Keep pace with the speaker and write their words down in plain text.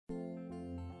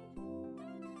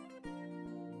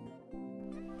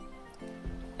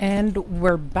And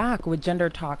we're back with Gender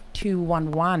Talk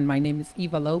 211. My name is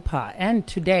Eva Lopa, and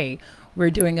today we're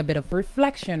doing a bit of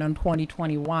reflection on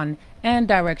 2021 and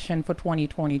direction for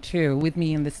 2022. With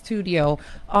me in the studio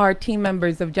are team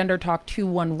members of Gender Talk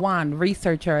 211,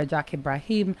 researcher Ajak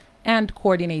Ibrahim and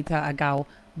coordinator Agao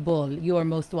Bull. You are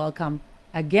most welcome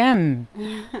again.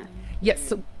 Yes,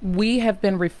 so we have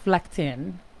been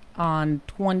reflecting on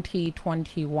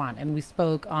 2021, and we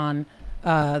spoke on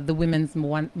the Women's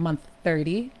Month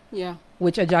 30. Yeah.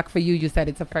 Which, Ajak, for you, you said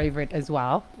it's a favorite as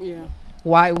well. Yeah.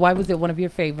 Why was it one of your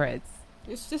favorites?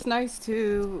 It's just nice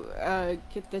to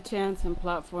get the chance and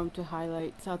platform to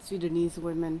highlight South Sudanese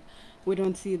women. We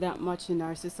don't see that much in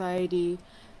our society.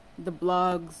 The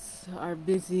blogs are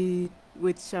busy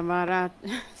with Shamarat.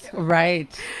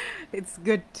 Right. It's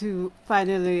good to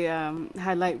finally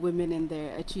highlight women and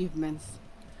their achievements.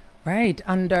 Right.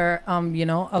 Under,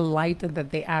 a light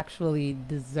that they actually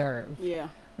deserve. Yeah.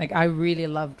 Like, I really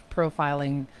loved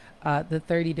profiling the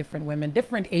 30 different women,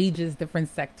 different ages,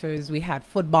 different sectors. We had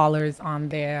footballers on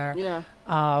there.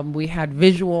 Yeah. We had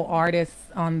visual artists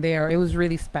on there. It was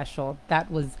really special. That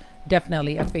was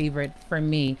definitely a favorite for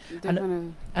me.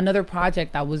 Definitely. Another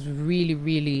project that was really,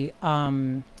 really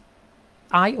eye-opening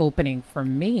for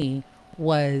me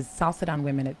was South Sudan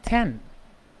Women at 10.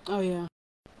 Oh, yeah.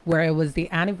 Where it was the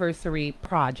anniversary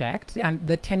project and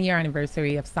the 10-year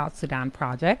anniversary of South Sudan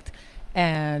project.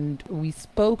 And we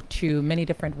spoke to many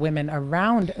different women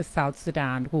around South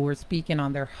Sudan who were speaking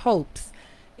on their hopes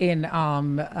in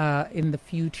the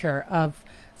future of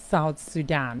South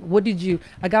Sudan.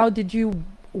 Agao, did you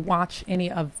watch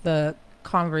any of the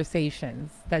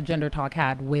conversations that Gender Talk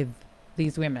had with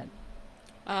these women?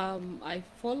 I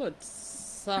followed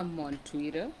some on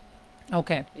Twitter.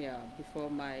 Okay. Yeah, before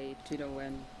my Twitter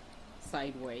went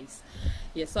sideways.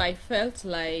 Yeah, so I felt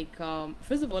like,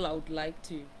 first of all, I would like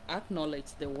to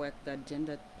acknowledge the work that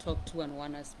Gender Talk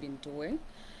 211 has been doing.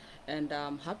 And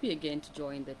I'm happy again to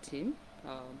join the team,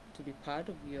 to be part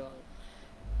of you all.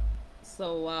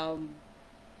 So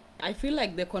I feel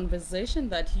like the conversation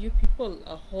that you people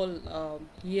hold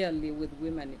yearly with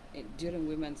women during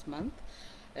Women's Month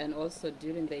and also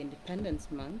during the Independence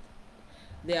Month,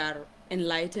 they are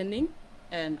enlightening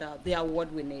and they are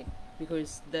what we need,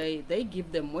 because they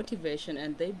give them motivation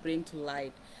and they bring to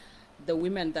light the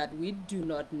women that we do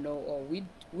not know, or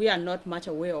we are not much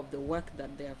aware of the work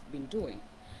that they have been doing.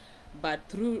 But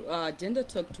through Gender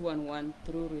Talk 211,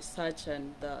 through research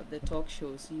and the talk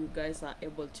shows, you guys are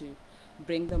able to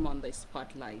bring them on the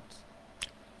spotlight.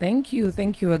 Thank you,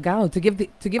 Agao.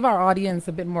 To give our audience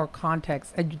a bit more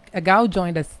context, Agao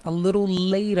joined us a little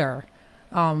later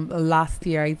last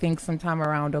year. I think sometime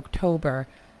around October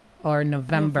or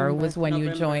November was when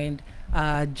you joined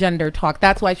Gender Talk.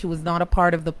 That's why she was not a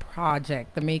part of the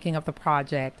project, the making of the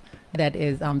project that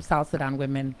is South Sudan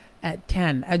Women at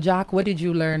 10. Ajak, what did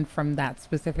you learn from that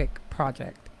specific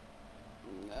project?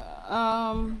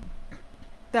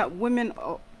 That women,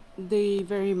 they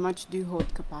very much do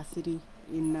hold capacity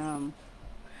in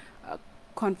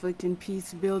conflict and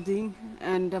peace building.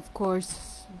 And of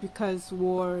course, because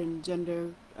war and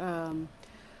gender,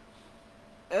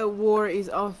 war is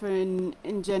often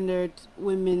engendered,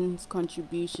 women's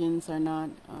contributions are not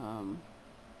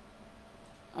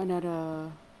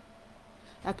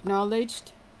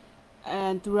acknowledged.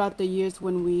 And throughout the years,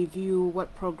 when we view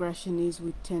what progression is,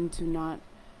 we tend to not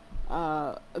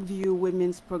view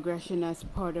women's progression as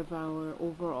part of our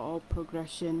overall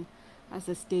progression as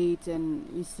a state, and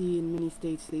you see in many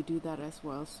states they do that as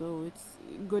well. So it's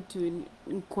good to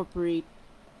incorporate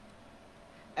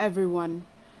everyone.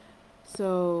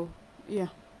 So, yeah.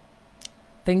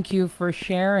 Thank you for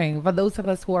sharing. For those of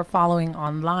us who are following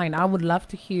online, I would love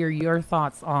to hear your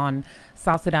thoughts on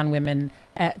South Sudan Women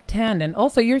at 10, and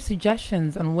also your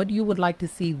suggestions on what you would like to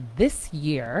see this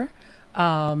year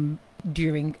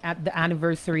during at the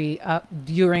anniversary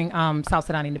during South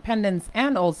Sudan independence,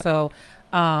 and also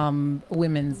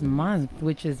Women's Month,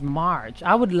 which is March.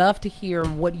 I would love to hear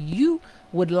what you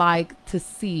would like to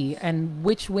see and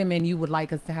which women you would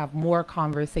like us to have more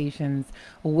conversations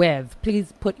with.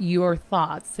 Please put your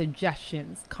thoughts,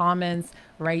 suggestions, comments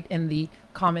right in the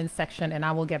comment section, and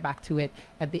I will get back to it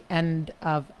at the end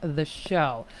of the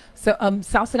show. So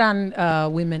South Sudan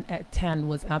Women at 10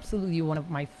 was absolutely one of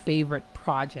my favorite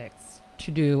projects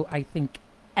to do, I think,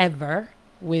 ever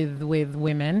with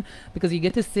women, because you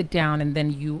get to sit down and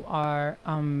then you are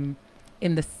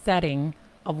in the setting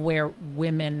of where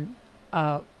women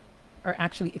are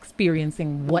actually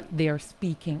experiencing what they're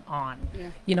speaking on. Yeah.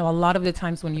 You know, a lot of the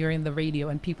times when you're in the radio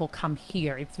and people come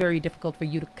here, it's very difficult for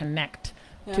you to connect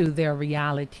to their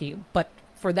reality. But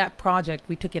for that project,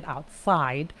 we took it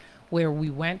outside. where we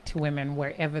went to women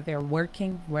wherever they're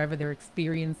working, wherever they're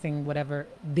experiencing whatever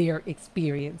they're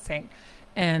experiencing.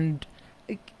 And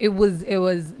it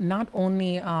was not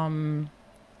only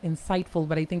insightful,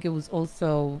 but I think it was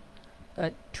also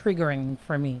triggering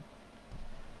for me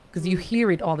because you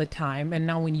hear it all the time, and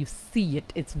now when you see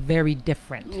it, it's very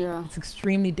different. Yeah. It's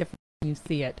extremely different when you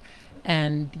see it,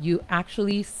 and you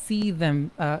actually see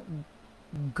them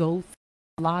go through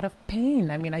a lot of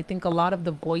pain. I mean, I think a lot of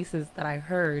the voices that I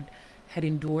heard had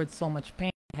endured so much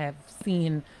pain, have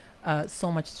seen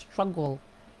so much struggle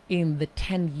in the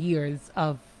 10 years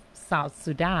of South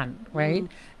Sudan, right?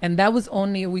 And that was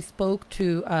only, we spoke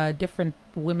to different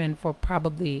women for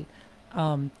probably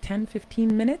 10,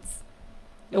 15 minutes.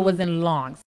 It wasn't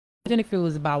long. So imagine if it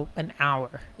was about an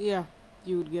hour Yeah,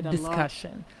 you would get a lot.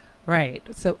 discussion. Right.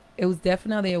 So it was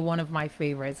definitely one of my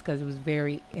favorites because it was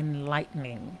very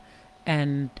enlightening.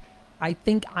 And I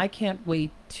think I can't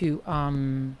wait to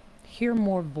hear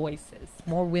more voices,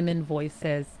 more women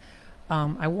voices.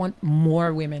 I want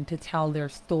more women to tell their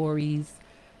stories,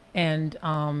 and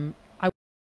I want to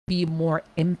be more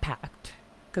impact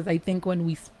because I think when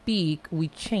we speak, we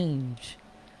change.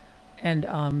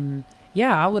 And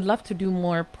yeah, I would love to do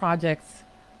more projects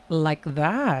like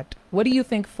that. What do you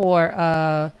think for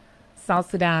South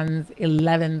Sudan's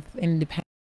 11th independent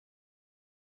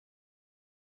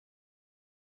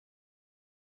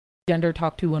Gender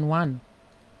Talk 211?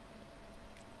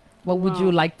 What would you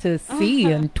Wow. like to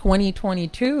see in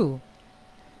 2022?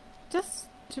 Just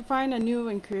to find a new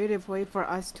and creative way for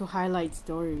us to highlight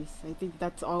stories. I think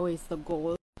that's always the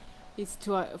goal, is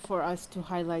to for us to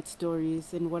highlight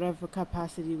stories in whatever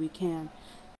capacity we can.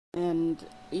 And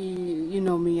you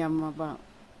know me, I'm about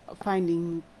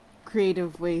finding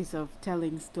creative ways of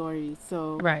telling stories.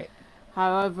 So Right.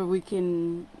 however we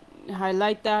can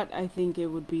highlight that, I think it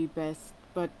would be best.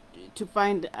 But to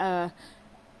find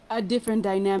a different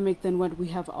dynamic than what we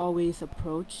have always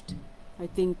approached. I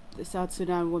think the South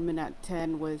Sudan Women at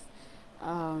 10 was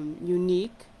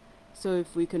unique. So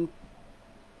if we can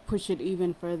push it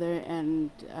even further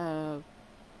and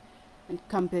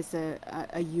encompass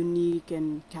a unique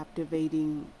and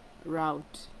captivating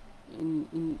route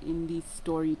in these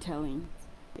storytelling,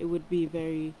 it would be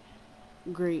very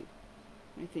great,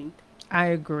 I think. I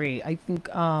agree. I think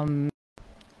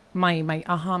my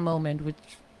aha moment,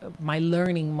 which my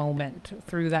learning moment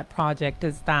through that project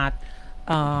is that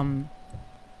um,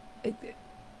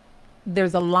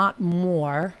 there's a lot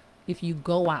more if you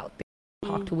go out there,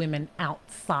 talk to women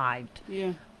outside,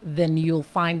 Yeah. then you'll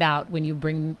find out when you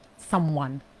bring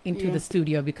someone into Yeah. the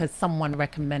studio because someone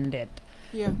recommended.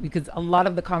 Yeah. Because a lot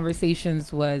of the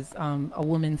conversations was a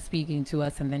woman speaking to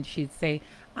us, and then she'd say,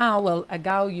 well,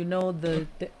 Agao, you know, the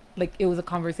like it was a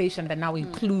conversation that now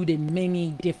included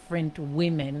many different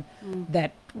women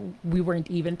that we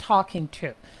weren't even talking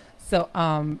to. So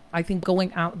I think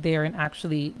going out there and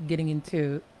actually getting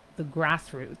into the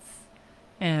grassroots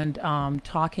and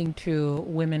talking to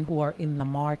women who are in the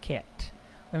market,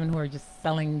 women who are just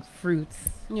selling fruits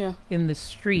Yeah. in the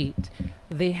street,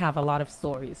 they have a lot of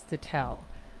stories to tell.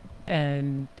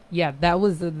 And yeah, that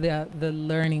was the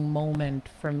learning moment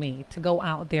for me, to go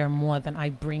out there more than I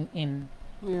bring in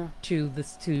Yeah. to the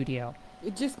studio.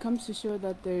 It just comes to show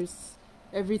that there's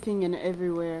everything and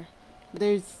everywhere.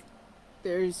 There's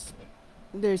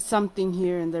something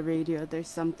here in the radio, there's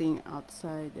something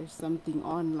outside, there's something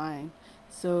online.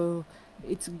 So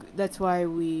that's why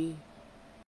we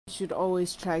should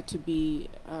always try to be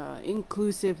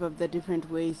inclusive of the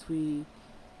different ways we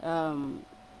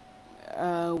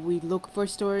look for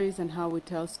stories and how we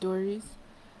tell stories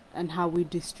and how we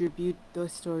distribute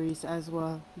those stories as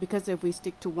well. Because if we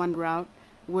stick to one route,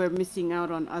 we're missing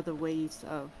out on other ways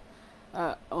of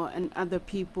and other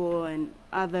people and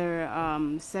other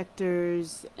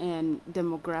sectors and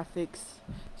demographics.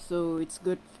 So it's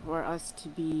good for us to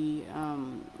be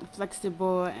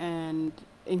flexible and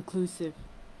inclusive.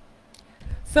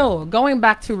 So going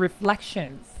back to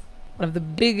reflections, one of the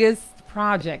biggest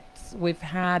projects we've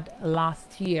had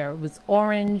last year was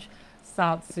Orange,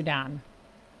 South Sudan.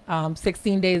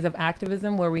 16 days of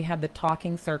activism where we had the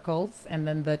talking circles and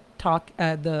then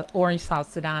the Orange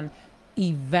South Sudan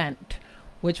event,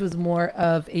 which was more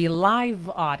of a live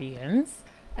audience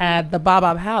at the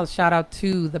Babab House. Shout out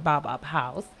to the Babab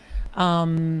House.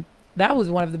 That was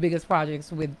one of the biggest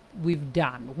projects we've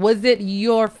done. Was it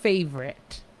your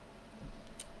favorite?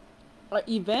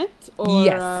 Event or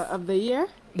Yes. of the year?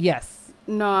 Yes.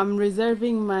 No, I'm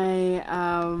reserving my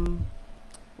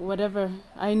whatever.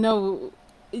 I know.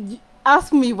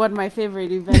 Ask me what my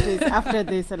favorite event is after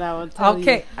this, and I will tell you.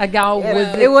 Okay, Agal, It was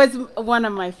it was one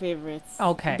of my favorites.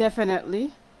 Okay.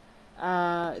 Definitely.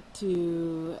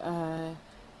 to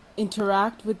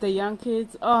interact with the young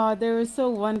kids. Oh, they were so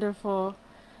wonderful.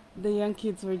 The young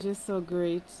kids were just so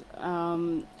great.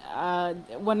 One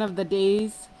of the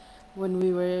days when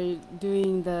we were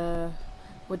doing the,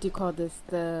 what do you call this,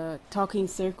 the talking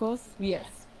circles, Yes.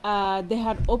 they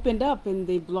had opened up and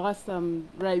they blossomed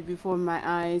right before my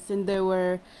eyes. And they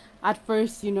were, at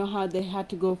first, you know how they had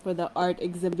to go for the art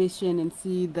exhibition and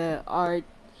see the art,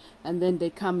 and then they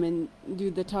come and do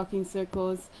the talking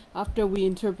circles. After we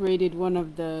interpreted one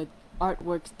of the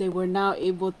artworks, they were now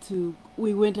able to,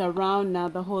 we went around now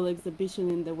the whole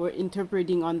exhibition and they were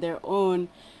interpreting on their own.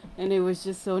 And it was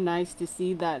just so nice to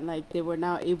see that, like, they were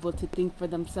now able to think for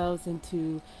themselves and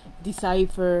to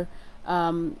decipher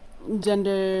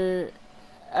gender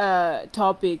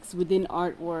topics within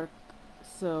artwork.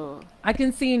 So, I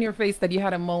can see in your face that you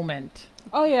had a moment.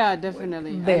 oh yeah,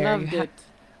 definitely. There, I you loved ha- it.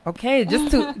 Okay,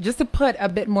 just to put a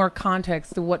bit more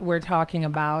context to what we're talking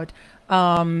about,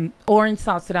 Orange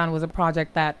South Sudan was a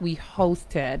project that we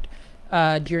hosted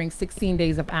during 16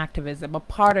 days of activism. A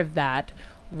part of that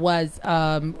was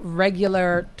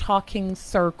regular talking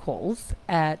circles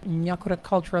at Nyakura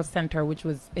Cultural Center, which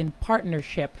was in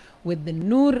partnership with the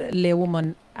Nur Le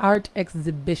Woman Art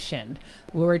Exhibition.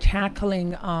 We were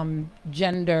tackling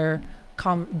gender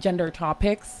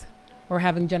topics. We're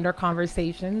having gender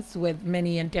conversations with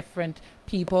many and different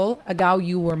people. Agao,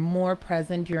 you were more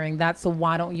present during that, so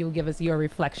why don't you give us your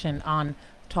reflection on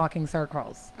talking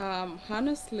circles?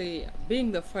 Honestly,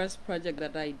 being the first project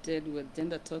that I did with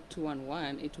Gender Talk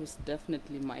 211, it was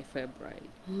definitely my favorite.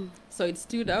 So it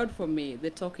stood out for me, the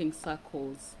talking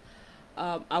circles.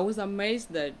 I was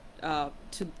amazed that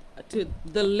to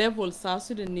the level South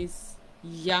Sudanese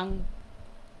young,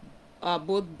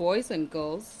 both boys and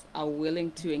girls, are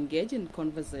willing to engage in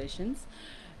conversations.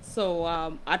 So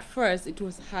at first, it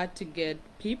was hard to get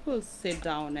people sit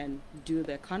down and do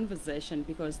the conversation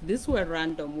because these were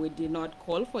random. We did not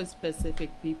call for specific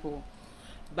people,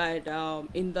 but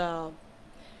in the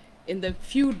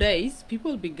few days,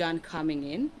 people began coming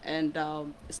in, and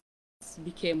it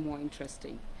became more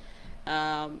interesting.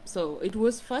 So it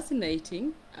was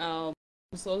fascinating. It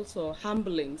was also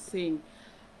humbling seeing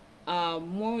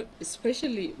more,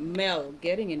 especially male,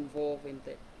 getting involved in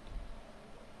the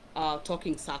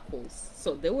talking circles.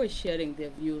 So they were sharing their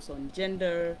views on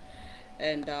gender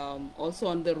and also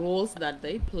on the roles that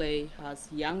they play as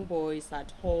young boys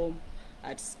at home,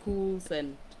 at schools,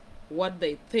 and what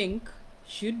they think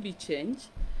should be changed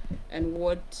and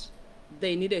what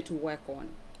they needed to work on.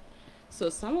 So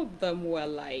some of them were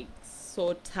like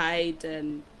so tight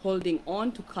and holding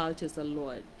on to cultures a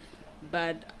lot.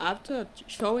 But after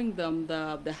showing them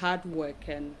the hard work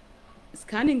and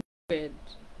scanning it,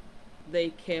 they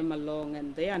came along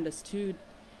and they understood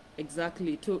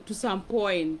exactly to some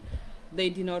point they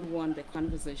did not want the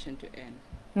conversation to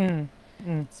end.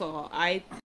 So I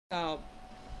uh,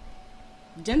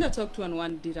 Gender Talk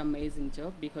 211 did amazing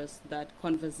job because that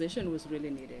conversation was really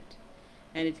needed,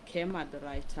 and it came at the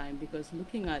right time because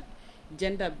looking at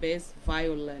gender-based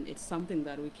violence, it's something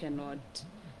that we cannot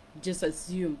just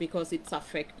assume because it's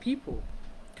affect people.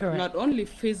 Correct. Not only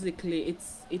physically,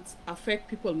 it's affect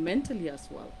people mentally as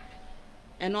well,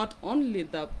 and not only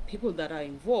the people that are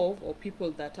involved or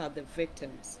people that are the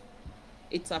victims.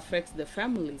 It affects the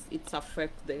families. It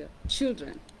affects the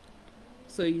children.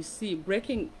 So you see,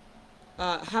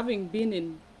 having been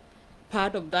in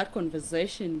part of that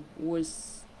conversation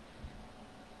was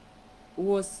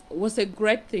a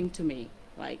great thing to me.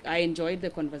 Like, I enjoyed the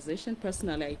conversation.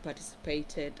 Personally, I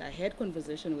participated. I had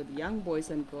conversation with young boys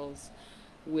and girls,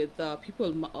 with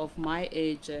people of my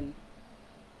age, and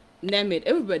name it,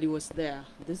 everybody was there.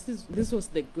 This was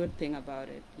the good thing about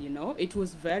it. It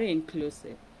was very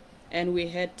inclusive, and we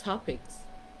had topics.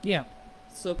 Yeah.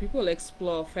 So people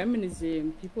explore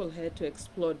feminism. People had to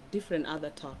explore different other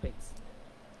topics.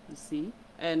 You see,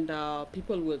 and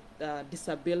people with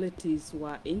disabilities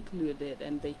were included,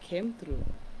 and they came through.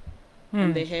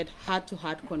 And they had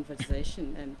heart-to-heart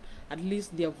conversation, and at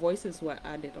least their voices were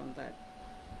added on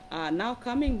that. Now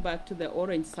coming back to the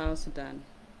Orange South Sudan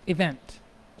Event.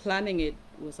 planning, it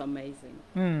was amazing.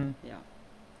 Yeah,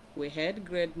 we had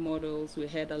great models. We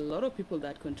had a lot of people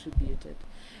that contributed,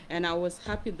 and I was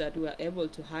happy that we were able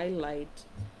to highlight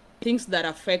things that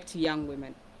affect young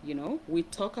women. We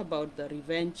talk about the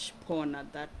revenge porn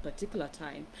at that particular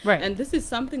time, Right. and this is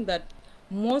something that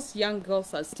most young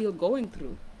girls are still going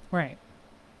through. Right.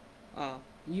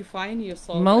 You find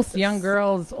yourself Most as a young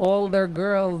girls, older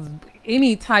girls,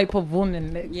 any type of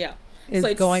woman yeah is So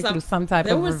it's going through some type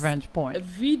there of was revenge a porn.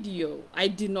 video, I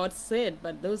did not say it,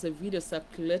 but there was a video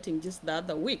circulating just the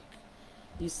other week,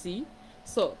 you see.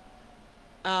 So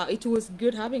it was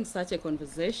good having such a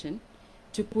conversation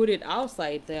to put it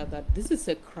outside there that this is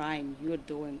a crime you're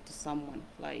doing to someone,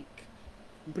 like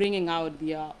bringing out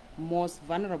their most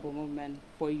vulnerable moment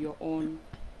for your own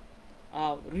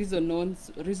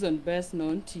reason best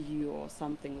known to you or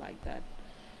something like that.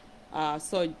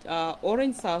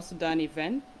 Orange South Sudan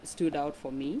event stood out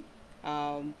for me,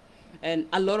 and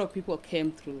a lot of people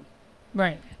came through.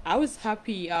 Right. I was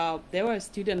happy. There were a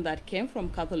student that came from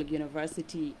Catholic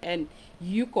University, and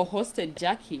you co-hosted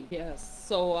Jackie. Yes.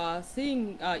 So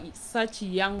seeing such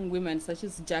young women, such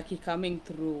as Jackie, coming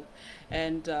through,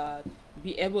 and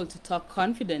be able to talk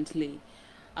confidently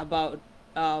about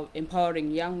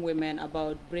empowering young women,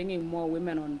 about bringing more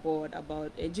women on board,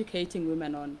 about educating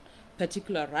women on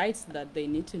particular rights that they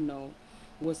need to know,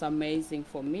 was amazing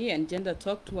for me. And Gender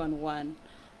Talk 211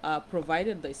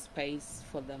 provided the space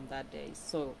for them that day.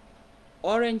 So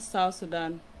Orange South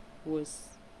Sudan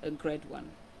was a great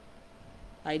one.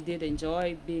 I did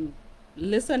enjoy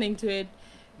listening to it,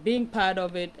 being part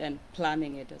of it, and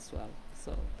planning it as well.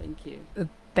 So thank you.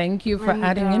 Thank you for And,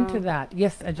 adding into that.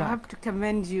 Yes, I Ajak. have to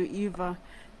commend you, Eva,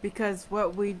 because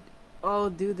what we all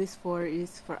do this for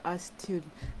is for us to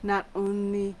not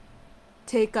only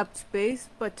take up space,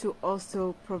 but to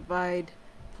also provide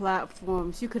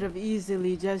platforms. You could have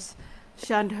easily just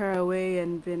shunned her away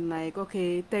and been like,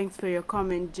 okay, thanks for your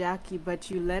comment, Jackie, but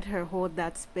you let her hold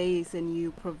that space and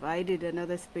you provided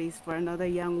another space for another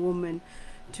young woman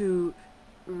to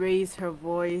raise her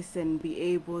voice and be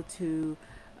able to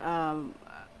um,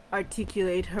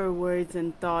 articulate her words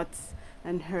and thoughts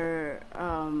and her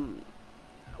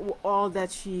all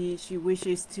that she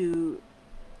wishes to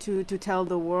tell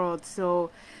the world.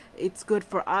 So it's good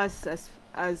for us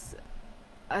as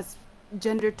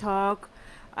Gender Talk,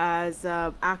 as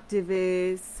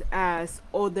activists, as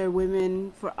older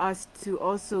women, for us to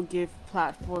also give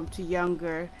platform to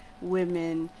younger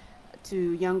women,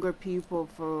 to younger people,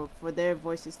 for their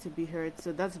voices to be heard.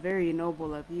 So that's very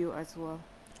noble of you as well.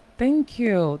 Thank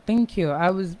you. Thank you.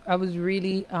 I was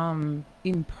really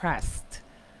impressed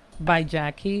by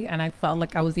Jackie, and I felt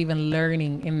like I was even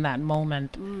learning in that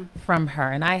moment Mm. from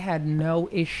her, and I had no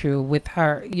issue with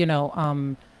her,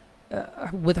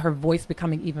 with her voice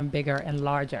becoming even bigger and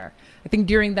larger. I think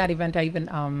during that event, I even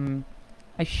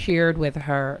I shared with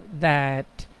her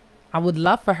that I would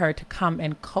love for her to come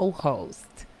and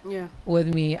co-host Yeah.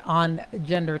 with me on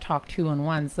Gender Talk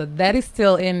 2-in-1. So that is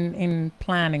still in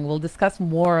planning. We'll discuss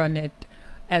more on it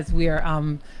as we're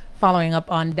following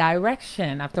up on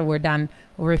direction after we're done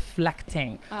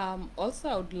reflecting. Also,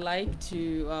 I would like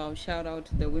to shout out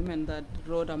to the women that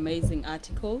wrote amazing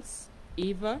articles.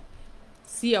 Eva,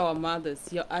 See Our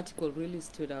Mothers, your article really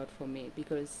stood out for me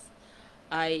because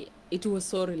it was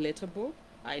so relatable.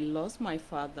 I lost my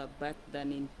father back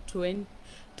then in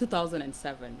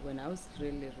 2007 when I was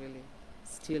really, really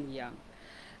still young.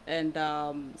 And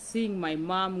seeing my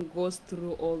mom goes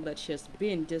through all that she has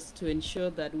been just to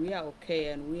ensure that we are okay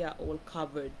and we are all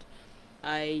covered.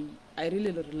 I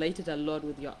really related a lot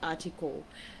with your article,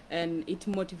 and it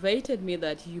motivated me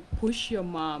that you push your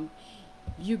mom,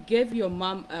 you gave your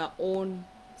mom her own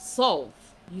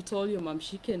self. You told your mom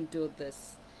she can do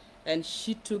this, and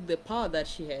she took the power that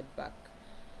she had back.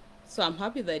 So I'm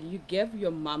happy that you gave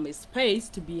your mom a space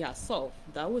to be herself.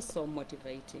 That was so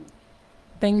motivating.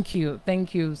 Thank you.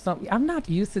 Thank you. So I'm not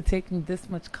used to taking this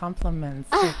much compliments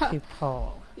from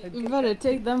people. You better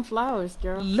take them flowers,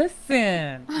 girl.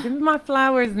 Listen, give me my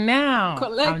flowers now.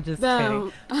 Collect I'm just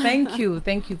them. kidding. Thank you,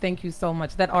 thank you so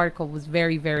much. That article was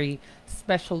very, very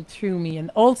special to me,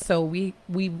 and also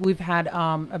we've had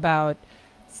about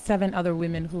 7 other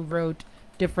women who wrote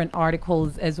different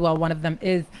articles as well. One of them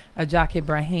is Ajak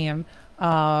Ibrahim.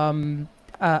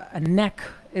 Neck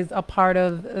is a part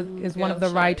of is one of the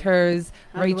Rachel. writers.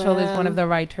 As Rachel is one of well. the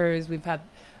writers.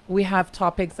 We have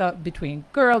topics between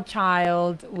girl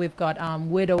child. We've got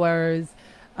widowers,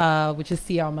 which is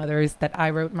See Our Mothers that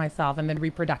I wrote myself, and then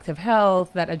reproductive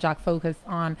health that Ajak focused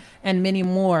on, and many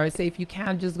more. So if you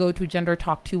can, just go to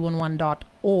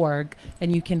gendertalk211.org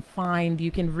and you can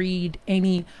read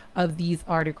any of these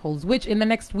articles, which in the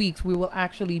next weeks we will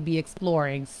actually be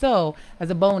exploring. So as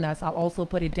a bonus, I'll also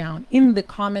put it down in the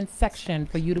comments section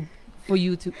for you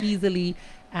to easily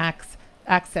access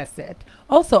it.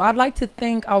 Also, I'd like to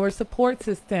thank our support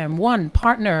system. One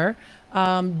partner,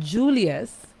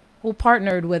 Julius, who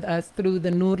partnered with us through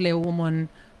the Nurle Woman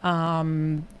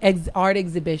art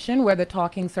exhibition where the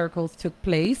talking circles took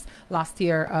place last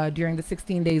year during the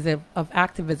 16 days of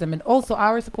activism, and also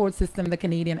our support system, the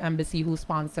Canadian Embassy, who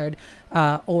sponsored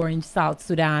Orange South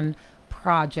Sudan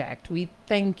project. We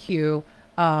thank you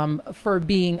for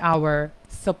being our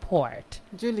support.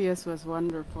 Julius was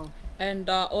wonderful. And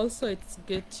also, it's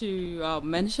good to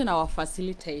mention our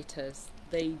facilitators.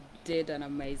 They did an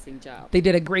amazing job. They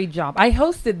did a great job. I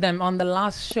hosted them on the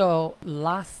last show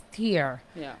last year,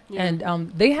 Yeah. Yeah.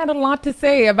 and they had a lot to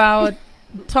say about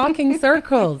talking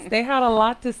circles. They had a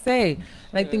lot to say.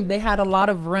 And I think they had a lot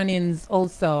of run-ins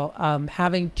also,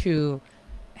 having to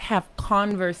have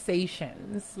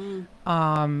conversations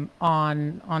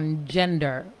on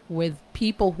gender with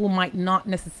people who might not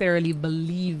necessarily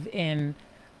believe in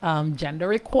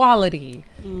gender equality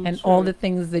and all the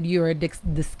things that you are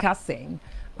discussing.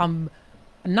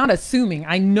 Not assuming.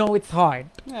 I know it's hard,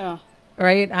 Yeah.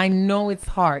 right? I know it's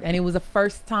hard, and it was the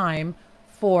first time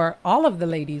for all of the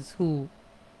ladies who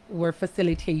were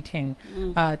facilitating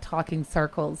talking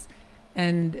circles,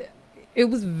 and it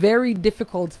was very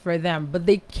difficult for them, but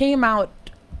they came out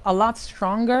a lot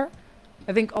stronger.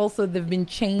 I think also they've been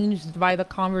changed by the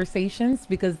conversations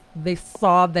because they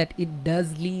saw that it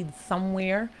does lead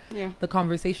somewhere. Yeah. The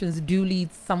conversations do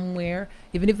lead somewhere,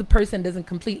 even if the person doesn't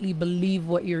completely believe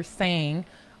what you're saying,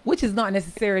 which is not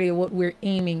necessarily what we're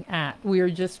aiming at.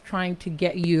 We're just trying to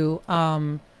get you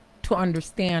to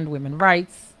understand women's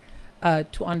rights,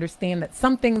 to understand that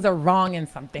some things are wrong and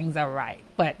some things are right.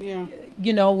 But, Yeah.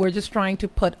 you know, we're just trying to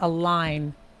put a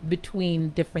line between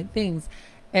different things.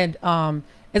 And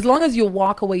as long as you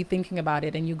walk away thinking about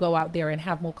it and you go out there and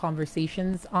have more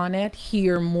conversations on it,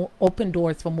 hear more, open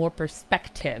doors for more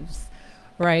perspectives,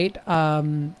 right?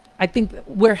 I think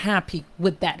we're happy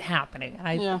with that happening.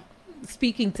 Yeah.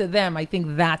 Speaking to them, I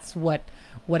think that's what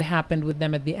happened with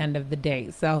them at the end of the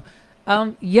day. So,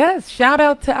 yes, shout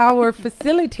out to our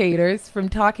facilitators from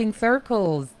Talking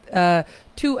Circles,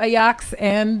 to Ajax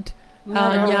and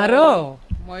Nyaro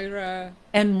Moira.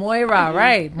 and Moira,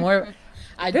 right? Moira.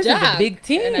 This is a big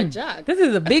team. And Ajak. This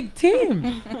is a big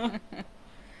team.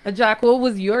 Ajak, what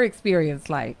was your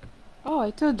experience like? Oh, I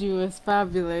told you it was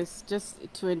fabulous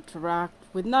just to interact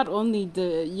with not only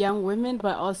the young women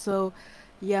but also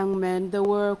young men. There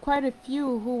were quite a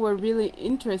few who were really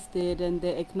interested and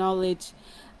they acknowledge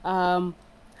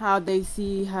how they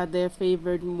see how they're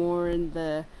favored more in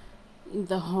the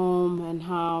home and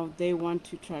how they want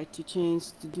to try to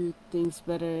change to do things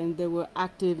better, and they were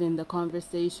active in the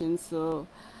conversation. So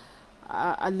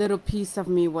a little piece of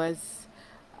me was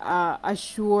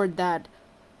assured that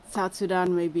South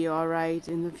Sudan may be all right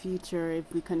in the future if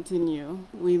we continue.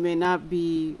 We may not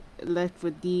be left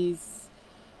with these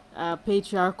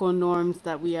patriarchal norms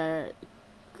that we are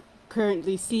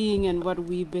currently seeing and what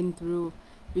we've been through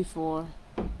before.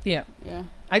 Yeah. Yeah.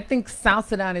 I think South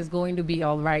Sudan is going to be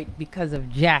all right because of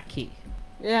Jackie.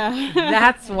 Yeah.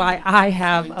 That's why I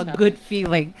have a good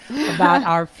feeling about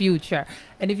our future.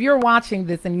 And if you're watching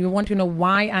this and you want to know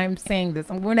why I'm saying this,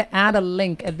 I'm going to add a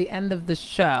link at the end of the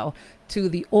show to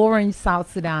the Orange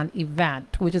South Sudan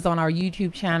event, which is on our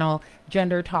YouTube channel,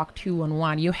 Gender Talk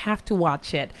 211. You have to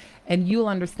watch it and you'll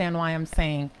understand why I'm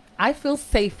saying I feel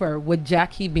safer with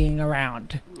Jackie being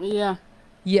around. Yeah.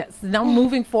 Yes. Now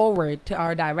moving forward to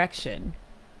our direction.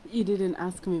 You didn't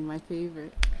ask me my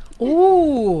favorite.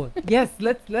 Ooh, yes,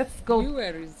 let's go. You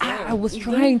were reserved. I was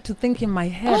trying to think in my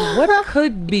head what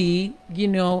could be, you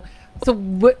know. So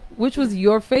which was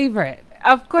your favorite?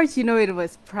 Of course, you know it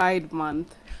was Pride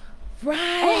Month.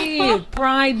 Right,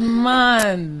 Pride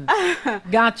Month.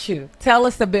 Got you. Tell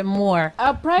us a bit more.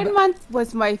 Pride Month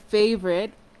was my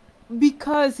favorite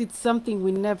because it's something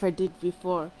we never did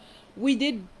before. We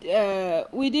did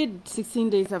 16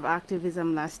 days of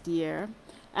activism last year,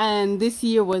 and this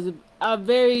year was a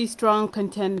very strong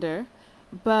contender.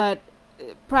 But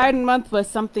Pride Month was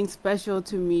something special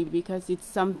to me because it's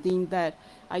something that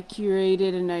I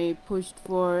curated and I pushed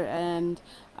for, and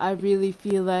I really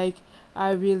feel like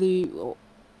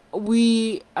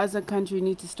we as a country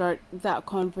need to start that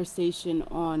conversation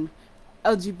on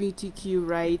LGBTQ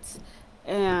rights,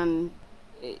 and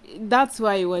that's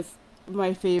why it was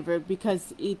my favorite,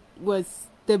 because it was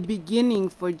the beginning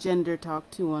for Gender Talk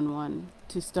 211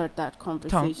 to start that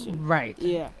conversation. Right.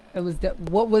 Yeah. It was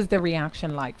what was the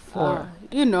reaction like for?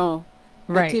 The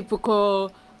Right.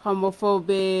 typical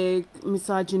homophobic,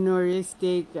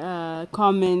 misogynistic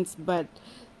comments, but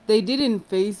they didn't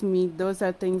faze me. Those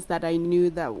are things that I knew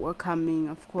that were coming.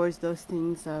 Of course, those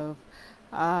things of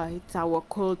it's our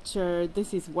culture,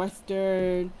 this is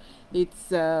Western,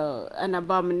 it's an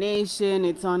abomination,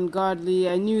 it's ungodly.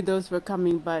 I knew those were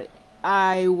coming, but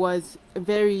I was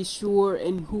very sure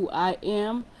in who I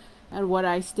am and what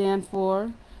I stand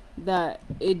for, that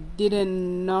it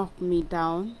didn't knock me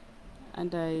down.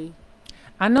 And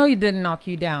I know you didn't knock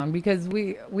you down because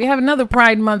we have another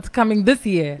Pride Month coming this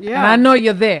year, and Yeah. I know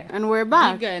you're there. And we're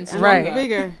back. Bigger and And Right. we're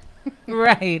bigger.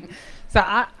 Right. So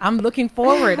I'm looking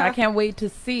forward. I can't wait to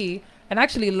see and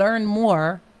actually learn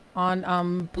more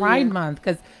on Pride Yeah. Month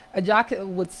because Ajak,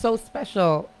 what's so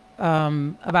special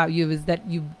about you is that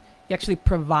you actually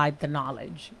provide the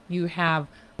knowledge. You have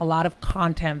a lot of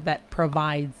content that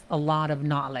provides a lot of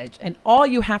knowledge, and all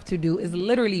you have to do is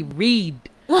literally read.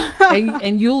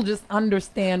 And you'll just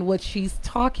understand what she's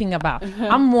talking about.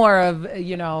 I'm more of,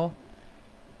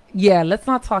 yeah, let's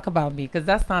not talk about me because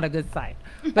that's not a good sign.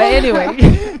 But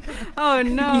anyway, Oh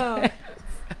no.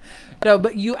 no,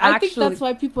 but you I actually, think that's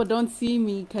why people don't see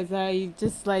me because I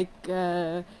just like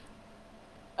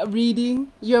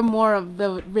reading. You're more of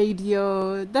the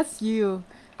radio. That's you.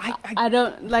 I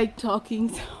don't like talking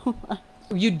so much.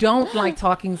 you don't like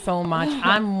talking so much.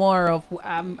 I'm more of,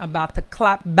 I'm about to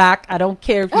clap back. I don't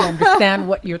care if you understand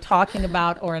what you're talking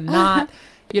about or not.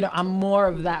 I'm more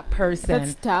of that person.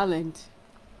 That's talent.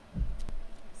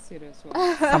 Serious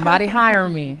one. Somebody hire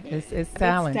me. It's That's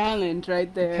talent. talent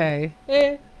right there. Okay.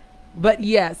 Eh. But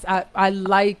yes, I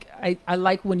like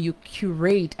when you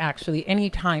curate actually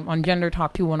anytime on Gender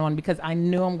Talk 211 because I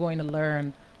know I'm going to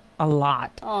learn a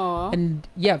lot. Aw. And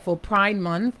yeah, for Pride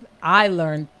Month, I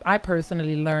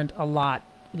personally learned a lot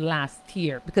last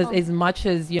year because as much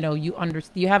as,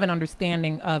 you have an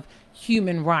understanding of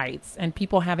human rights and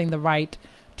people having the right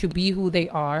to be who they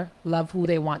are, love who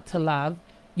they want to love,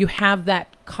 you have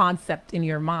that concept in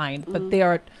your mind, but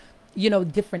there are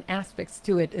different aspects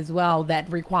to it as well that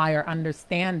require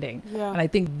understanding. Yeah. And I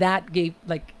think that gave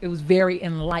it was very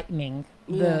enlightening,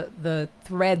 Yeah. the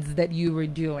threads that you were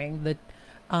doing.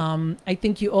 I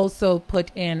think you also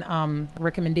put in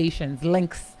recommendations,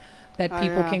 links that Oh,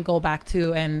 people yeah. can go back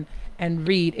to and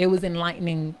read. It was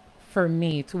enlightening for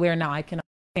me to where now I can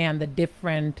understand the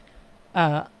different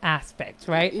aspects,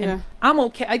 right? Yeah. And I'm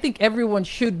okay. I think everyone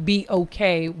should be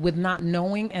okay with not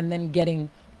knowing and then getting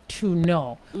to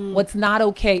know. What's not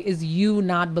okay is you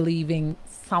not believing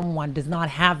someone does not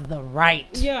have the right.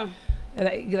 Yeah.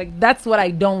 Like that's what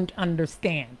I don't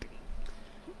understand.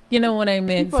 You know what I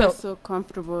mean? People are so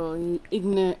comfortable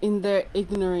in their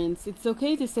ignorance. It's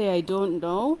okay to say I don't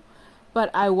know, but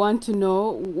I want to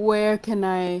know where can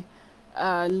I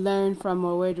learn from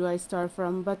or where do I start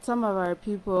from. But some of our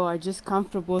people are just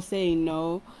comfortable saying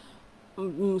no.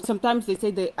 Sometimes they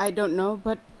say that I don't know,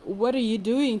 but what are you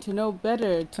doing to know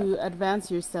better, to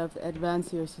advance yourself,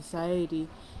 advance your society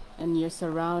and your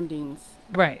surroundings?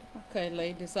 Right. Okay,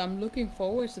 ladies, I'm looking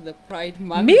forward to the Pride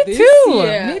Month. Me this too,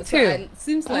 year. me So too. it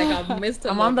seems like I've missed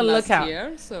a I'm lot on the last lookout.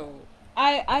 year, so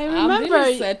I I'm remember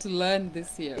really set to learn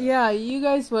this year. Yeah, you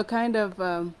guys were kind of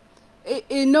it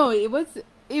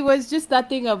was just that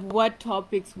thing of what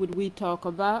topics would we talk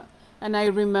about, and I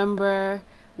remember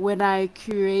when I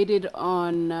curated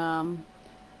on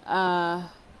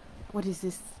what is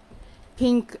this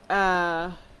pink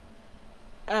on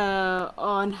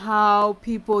how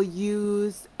people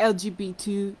use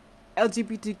LGBTQIA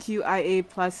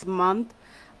plus month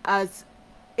as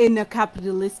in a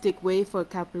capitalistic way for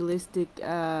capitalistic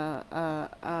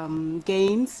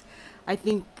gains. I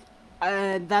think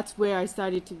that's where I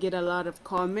started to get a lot of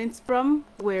comments from,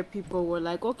 where people were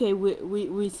like, okay,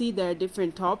 we see there are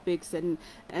different topics and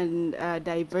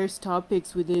diverse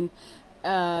topics within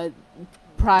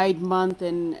Pride Month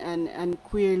and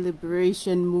queer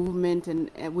liberation movement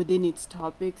and within its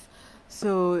topics.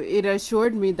 So it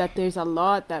assured me that there's a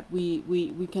lot that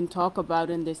we can talk about,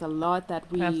 and there's a lot that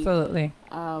Absolutely.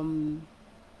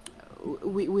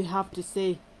 we have to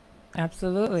say.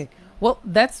 Absolutely. Well,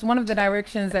 that's one of the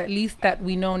directions, at least that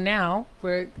we know now,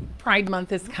 where Pride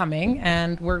Month is coming,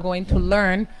 and we're going to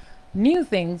learn new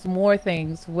things, more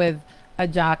things with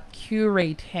Ajak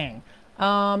curating.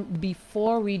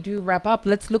 Before we do wrap up,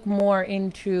 let's look more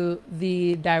into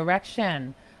the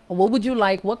direction. What would you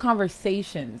like? What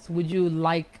conversations would you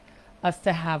like us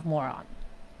to have more on?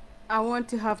 I want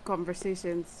to have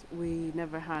conversations we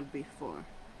never had before.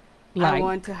 I Like,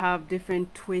 want to have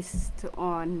different twists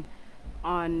on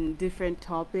different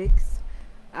topics.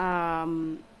 I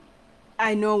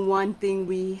know one thing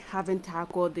we haven't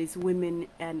tackled is women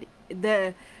and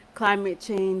the climate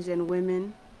change and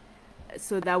women.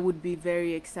 So that would be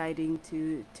very exciting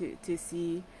to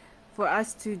see, for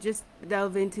us to just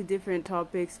delve into different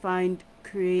topics, find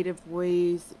creative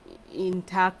ways in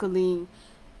tackling,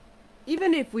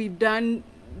 even if we've done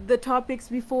the topics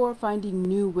before, finding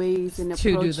new ways in to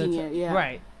do approaching the it. Yeah.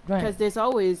 right, right. Because there's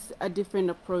always a different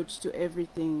approach to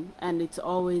everything, and it's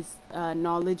always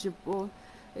knowledgeable.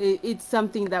 It's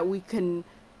something that we can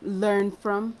learn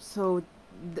from. So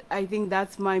I think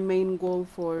that's my main goal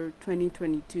for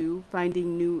 2022,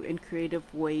 finding new and creative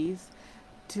ways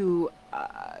to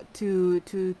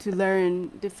learn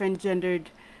different gendered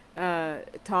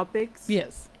topics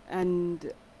Yes.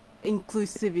 and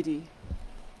inclusivity,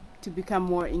 to become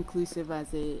more inclusive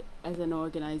as an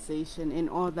organization in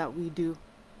all that we do.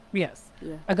 Yes.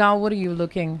 Yeah. Agal, what are you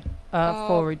looking Uh,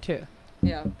 forward to?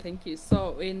 yeah, thank you.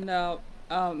 So in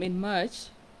March,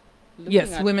 looking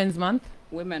Yes, at Women's Month.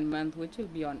 Women Month, which will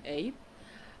be on 8th,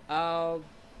 uh,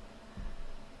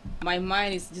 my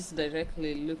mind is just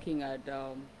directly looking at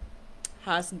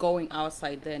us going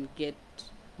outside there and get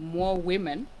more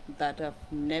women that have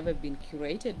never been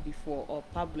curated before or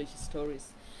published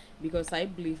stories, because I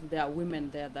believe there are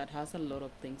women there that has a lot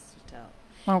of things to tell.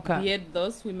 Okay. Yet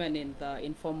those women in the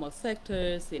informal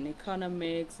sectors, in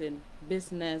economics, in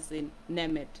business, in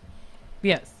name it.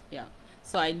 Yes. Yeah.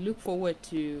 So I look forward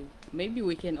to maybe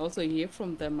we can also hear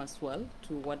from them as well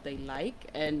to what they like,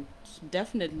 and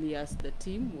definitely as the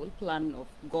team will plan of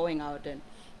going out and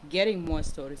getting more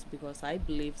stories, because I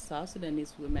believe South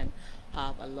Sudanese women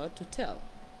have a lot to tell.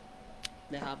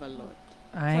 They have a lot.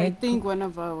 So I I think one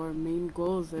of our main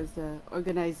goals as an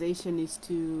organization is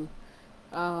to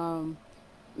um,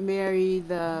 marry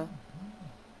the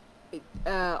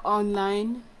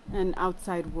online and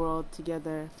outside world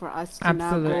together, for us to now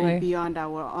Absolutely. go beyond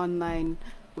our online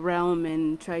realm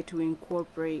and try to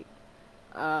incorporate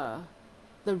uh,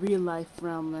 the real life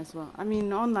realm as well. I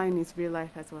mean, online is real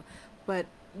life as well, but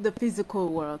the physical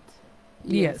world.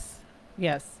 Yes.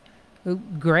 Yes.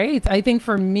 Great. I think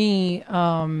for me,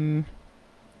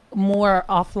 more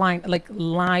offline, like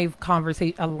live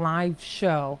conversation, a live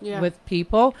show Yeah. with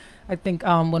people. I think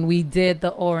when we did the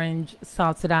Orange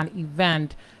South Sudan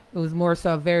event, it was more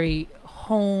so a very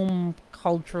home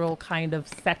cultural kind of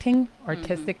setting,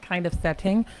 artistic kind of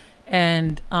setting.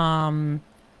 And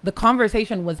the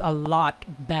conversation was a lot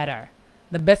better.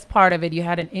 The best part of it, you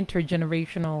had an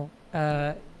intergenerational,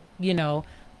 you know,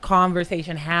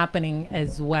 conversation happening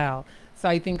as well. So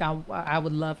I think I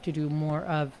would love to do more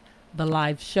of the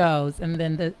live shows. And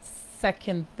then the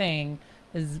second thing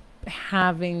is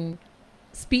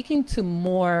speaking to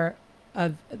more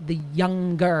of the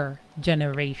younger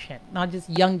generation, not just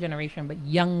young generation, but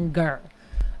younger,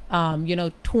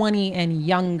 20 and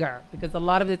younger, because a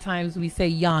lot of the times we say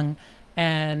young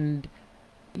and,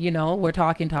 we're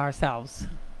talking to ourselves.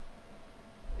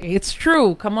 It's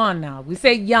true. Come on now. We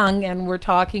say young and we're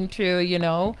talking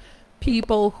to,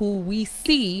 people who we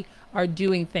see are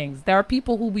doing things. There are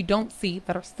people who we don't see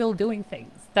that are still doing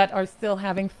things, that are still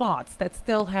having thoughts, that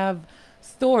still have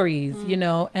stories,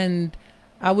 and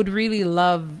I would really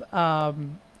love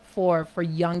for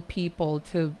young people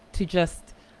to just,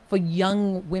 for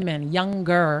young women,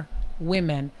 younger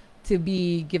women, to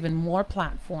be given more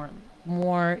platform,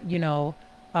 more,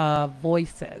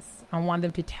 voices. I want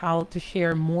them to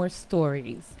share more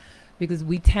stories, because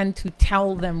we tend to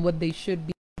tell them what they should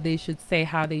be, they should say,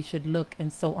 how they should look,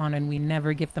 and so on, and we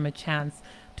never give them a chance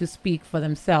to speak for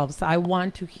themselves. So I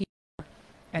want to hear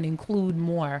and include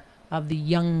more of the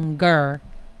younger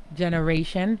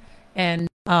generation, and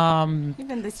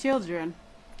Even the children.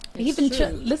 even It's true.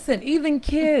 listen, even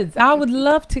kids. I would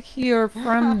love to hear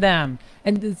from them.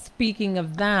 And speaking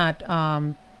of that,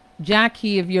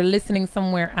 Jackie, if you're listening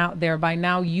somewhere out there by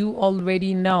now, you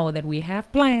already know that we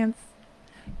have plans.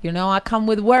 I come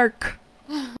with work.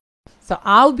 So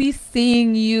I'll be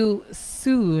seeing you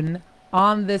soon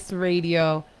on this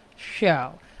radio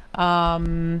show.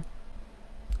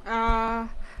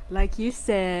 Like you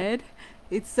said,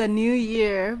 it's a new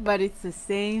year, but it's the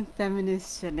same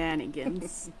feminist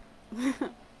shenanigans.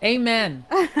 Amen.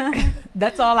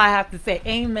 That's all I have to say.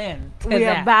 Amen. To We are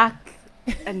that. back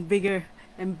and bigger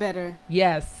and better.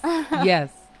 Yes. Yes.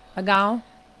 Agal?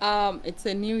 It's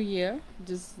a new year,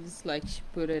 just like she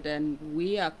put it, and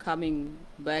we are coming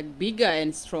back bigger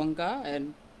and stronger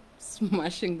and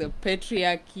smashing the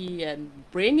patriarchy and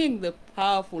bringing the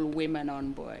powerful women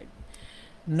on board.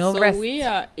 No So rest. we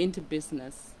are into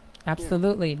business.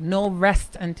 Absolutely. No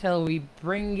rest until we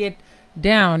bring it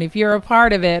down. If you're a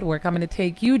part of it, we're coming to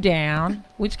take you down.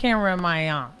 Which camera am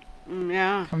I on?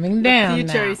 Yeah. Coming down The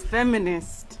future now. is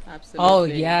feminist. Absolutely. Oh,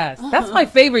 yes. That's my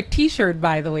favorite t-shirt,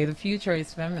 by the way. The future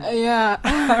is feminine.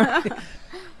 Yeah.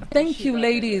 Thank you, Shiva,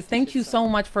 ladies. Thank you so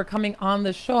much for coming on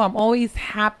the show. I'm always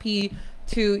happy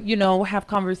to, have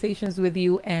conversations with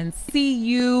you and see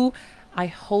you. I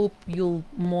hope you'll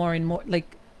more and more,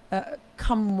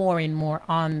 come more and more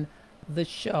on the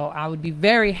show. I would be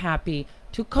very happy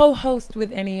to co-host with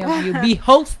any of you, be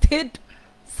hosted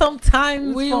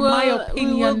sometimes, we for my will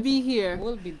opinion. be here.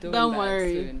 We'll be doing Don't that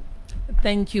worry. soon.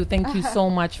 Thank you. Thank you so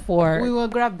much We for will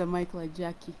grab the mic like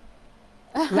Jackie.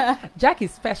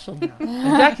 Jackie's special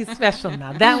now. Jackie's special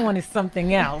now. That one is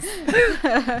something else.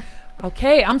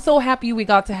 Okay, I'm so happy we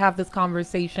got to have this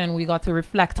conversation. We got to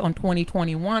reflect on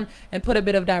 2021 and put a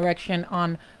bit of direction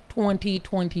on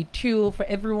 2022. For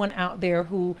everyone out there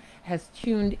who has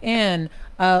tuned in,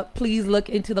 please look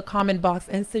into the comment box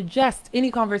and suggest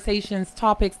any conversations,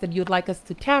 topics that you'd like us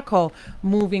to tackle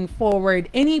moving forward.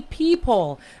 Any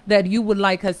people that you would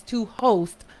like us to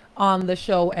host on the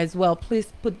show as well.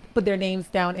 Please put their names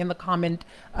down in the comment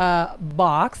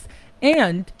box.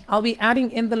 And I'll be adding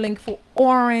in the link for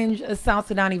Orange South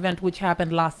Sudan event, which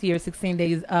happened last year, 16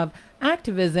 days of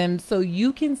activism. So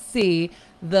you can see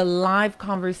the live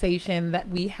conversation that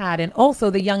we had. And also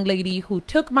the young lady who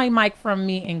took my mic from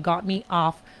me and got me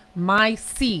off my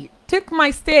seat. Took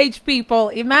my stage, people.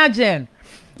 Imagine.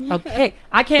 Okay.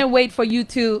 I can't wait for you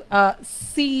to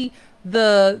see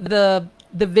the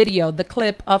video, the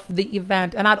clip of the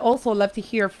event. And I'd also love to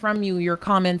hear from you, your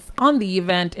comments on the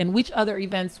event and which other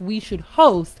events we should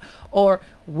host, or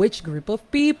which group of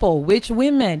people, which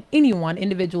women, anyone,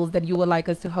 individuals that you would like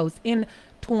us to host in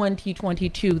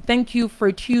 2022. Thank you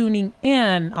for tuning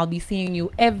in. I'll be seeing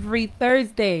you every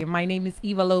Thursday. My name is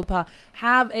Eva Lopa.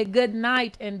 Have a good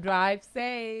night and drive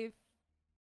safe.